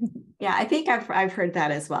 Yeah, I think I've heard that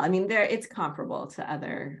as well. I mean, it's comparable to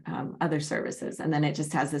other services, and then it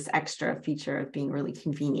just has this extra feature of being really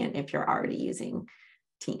convenient if you're already using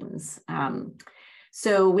Teams.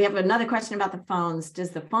 So we have another question about the phones. Does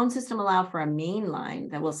the phone system allow for a main line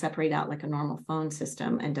that will separate out like a normal phone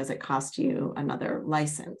system, and does it cost you another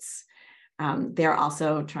license? They're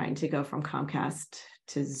also trying to go from Comcast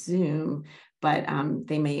to Zoom, but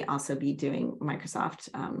they may also be doing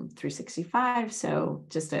Microsoft 365. So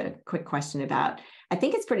just a quick question about, I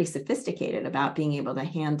think it's pretty sophisticated about being able to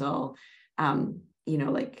handle,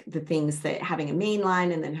 like the things that having a main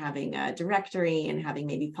line and then having a directory and having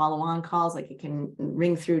maybe follow-on calls, like it can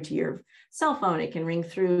ring through to your cell phone, it can ring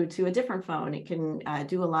through to a different phone, it can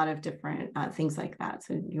do a lot of different things like that.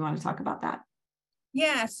 So you want to talk about that?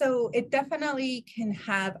 Yeah, so it definitely can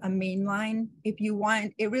have a main line if you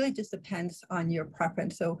want. It really just depends on your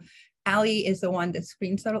preference. So Ali is the one that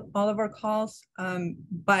screens all of our calls,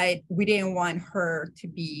 but we didn't want her to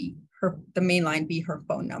be the main line be her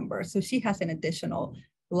phone number. So she has an additional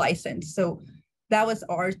license. So that was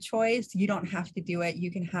our choice. You don't have to do it. You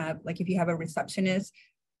can have, like, if you have a receptionist,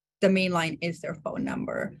 the main line is their phone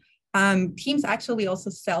number. Teams actually also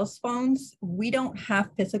sells phones. We don't have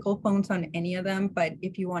physical phones on any of them, but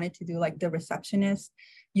if you wanted to do like the receptionist,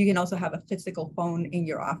 you can also have a physical phone in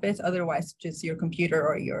your office. Otherwise, just your computer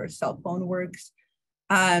or your cell phone works.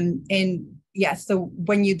 And yeah, so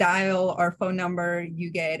when you dial our phone number, you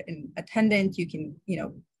get an attendant. You can,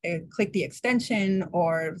 click the extension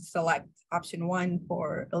or select option 1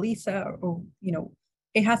 for Elisa, or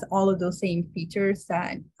it has all of those same features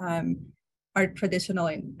that are traditional.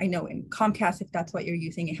 And I know in Comcast, if that's what you're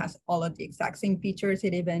using, it has all of the exact same features.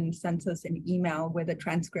 It even sends us an email with a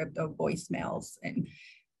transcript of voicemails, and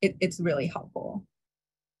it's really helpful.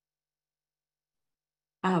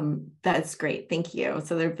 That's great. Thank you.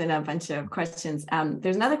 So there've been a bunch of questions.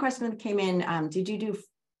 There's another question that came in. Did you do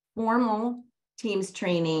formal Teams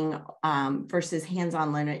training versus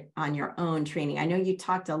hands-on learning on your own training? I know you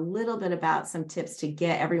talked a little bit about some tips to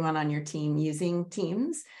get everyone on your team using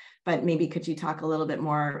Teams. but maybe could you talk a little bit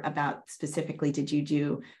more about specifically, did you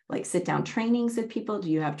do like sit down trainings with people? Do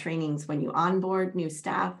you have trainings when you onboard new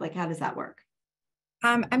staff? Like, how does that work?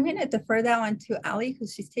 I'm going to defer that one to Ali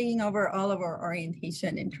because she's taking over all of our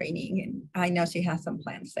orientation and training, and I know she has some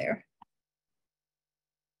plans there.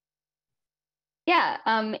 Yeah,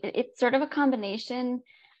 it's sort of a combination.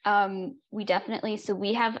 We definitely, so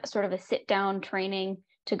we have sort of a sit down training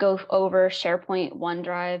to go over SharePoint,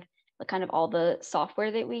 OneDrive, kind of all the software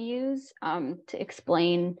that we use to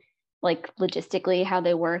explain like logistically how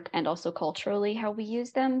they work and also culturally how we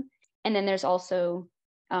use them. And then there's also,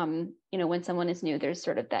 you know, when someone is new, there's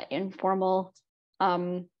sort of that informal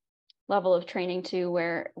level of training too,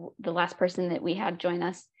 where the last person that we had join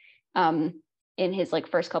us in his like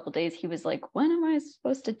first couple of days, he was like, when am I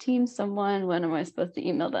supposed to team someone? When am I supposed to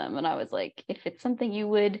email them? And I was like, if it's something you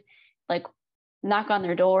would like knock on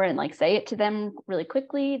their door and like say it to them really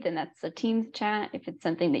quickly, then that's a Teams chat. If it's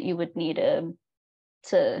something that you would need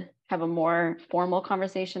to have a more formal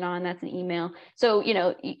conversation on, that's an email. So, you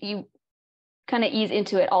know, you kind of ease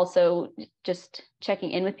into it also just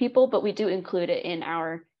checking in with people, but we do include it in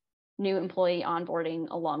our new employee onboarding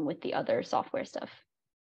along with the other software stuff.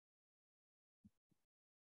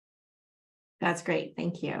 That's great.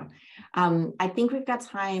 Thank you. I think we've got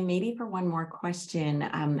time maybe for one more question.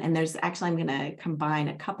 And there's actually, I'm going to combine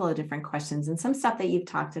a couple of different questions and some stuff that you've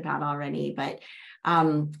talked about already, but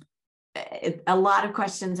a lot of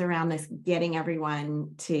questions around this, getting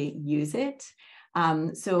everyone to use it.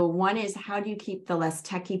 So one is, how do you keep the less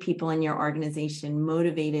techie people in your organization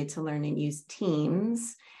motivated to learn and use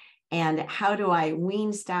Teams? And how do I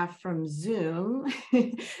wean staff from Zoom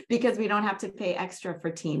because we don't have to pay extra for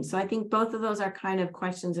Teams? So I think both of those are kind of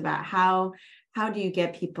questions about how do you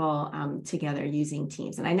get people together using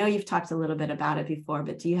Teams? And I know you've talked a little bit about it before,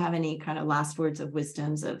 but do you have any kind of last words of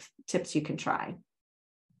wisdoms of tips you can try?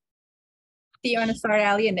 Do you want to start,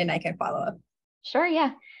 Ali, and then I can follow up? Sure,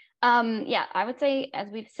 yeah. Yeah, I would say, as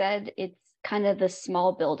we've said, it's kind of the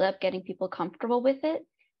small buildup, getting people comfortable with it.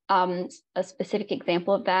 A specific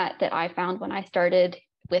example of that I found when I started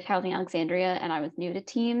with Housing Alexandria and I was new to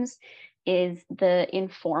Teams is the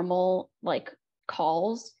informal like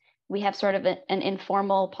calls. We have sort of an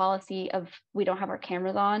informal policy of we don't have our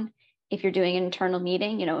cameras on. If you're doing an internal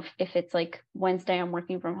meeting, you know, if it's like Wednesday, I'm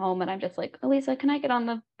working from home and I'm just like, Elisa, can I get on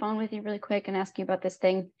the phone with you really quick and ask you about this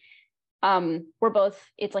thing? We're both,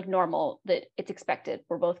 it's like normal that it's expected.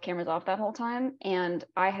 We're both cameras off that whole time. And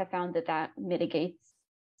I have found that mitigates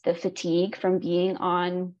the fatigue from being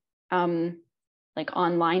on like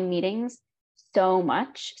online meetings so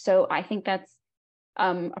much. So I think that's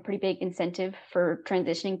a pretty big incentive for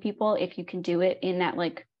transitioning people. If you can do it in that,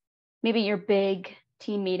 like maybe your big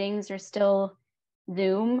team meetings are still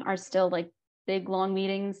Zoom, are still like big long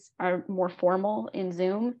meetings are more formal in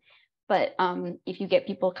Zoom. But if you get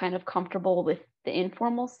people kind of comfortable with the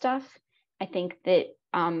informal stuff, I think that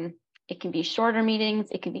it can be shorter meetings,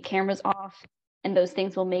 it can be cameras off, and those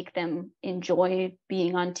things will make them enjoy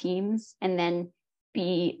being on Teams and then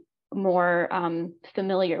be more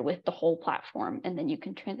familiar with the whole platform. And then you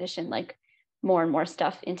can transition like more and more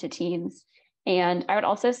stuff into Teams. And I would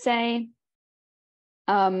also say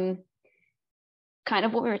kind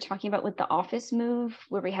of what we were talking about with the office move,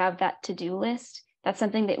 where we have that to-do list. That's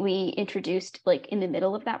something that we introduced like in the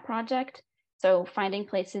middle of that project. So finding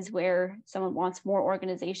places where someone wants more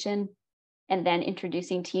organization and then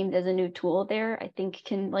introducing Teams as a new tool there, I think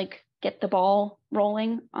can like get the ball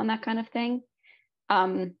rolling on that kind of thing.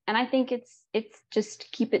 And I think it's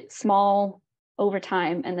just keep it small over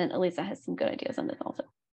time. And then Elisa has some good ideas on this also.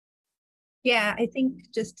 Yeah, I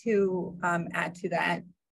think just to add to that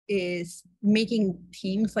is making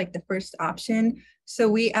Teams like the first option. So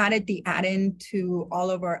we added the add-in to all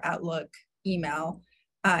of our Outlook email.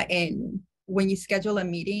 And when you schedule a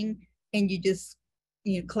meeting and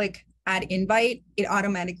you click add invite, it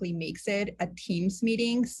automatically makes it a Teams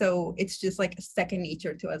meeting. So it's just like a second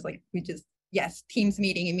nature to us. Like yes, Teams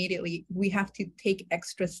meeting immediately. We have to take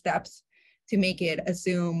extra steps to make it a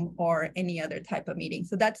Zoom or any other type of meeting.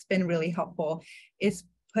 So that's been really helpful, is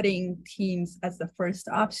putting Teams as the first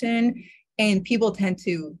option. And people tend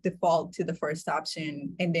to default to the first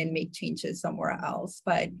option and then make changes somewhere else.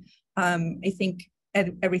 But I think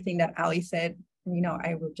everything that Ali said,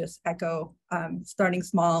 I would just echo starting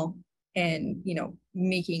small and,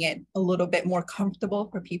 making it a little bit more comfortable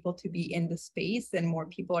for people to be in the space, and more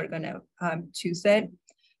people are going to choose it.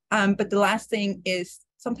 But the last thing is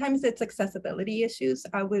sometimes it's accessibility issues.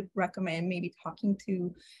 I would recommend maybe talking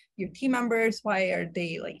to your team members. Why are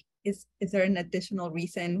they like, is there an additional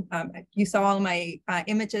reason? You saw all my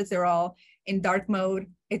images, they're all in dark mode.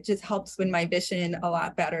 it just helps with my vision a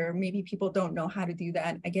lot better. Maybe people don't know how to do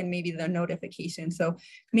that. Again, maybe the notification. So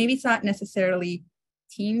maybe it's not necessarily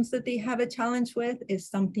Teams that they have a challenge with, is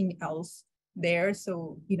something else there.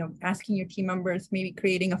 So, asking your team members, maybe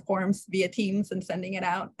creating a forms via Teams and sending it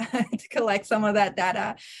out to collect some of that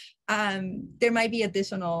data. There might be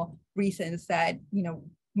additional reasons that,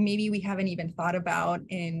 maybe we haven't even thought about,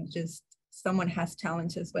 and just someone has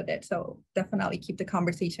challenges with it. So definitely keep the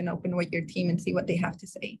conversation open with your team and see what they have to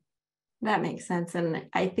say. That makes sense. And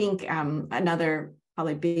I think another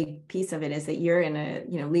probably big piece of it is that you're in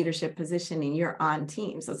a leadership position and you're on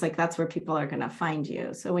teams. So it's like that's where people are going to find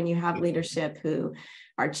you. So when you have leadership who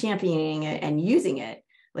are championing it and using it,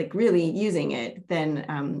 like really using it,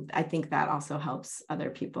 then I think that also helps other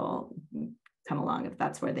people come along if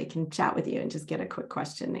that's where they can chat with you and just get a quick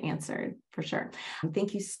question answered, for sure.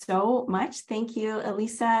 Thank you so much. Thank you,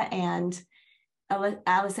 Elisa and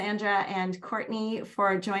Alessandra and Courtney,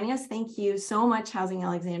 for joining us. Thank you so much, Housing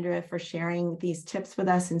Alexandria, for sharing these tips with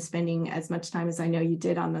us and spending as much time as I know you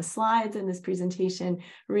did on the slides in this presentation.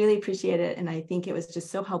 Really appreciate it. And I think it was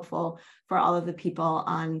just so helpful for all of the people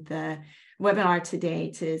on the webinar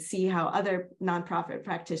today to see how other nonprofit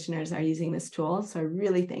practitioners are using this tool. So I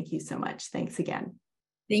really thank you so much. Thanks again.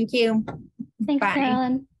 Thank you. Thanks, Bye.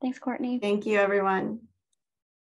 Carolyn. Thanks, Courtney. Thank you, everyone.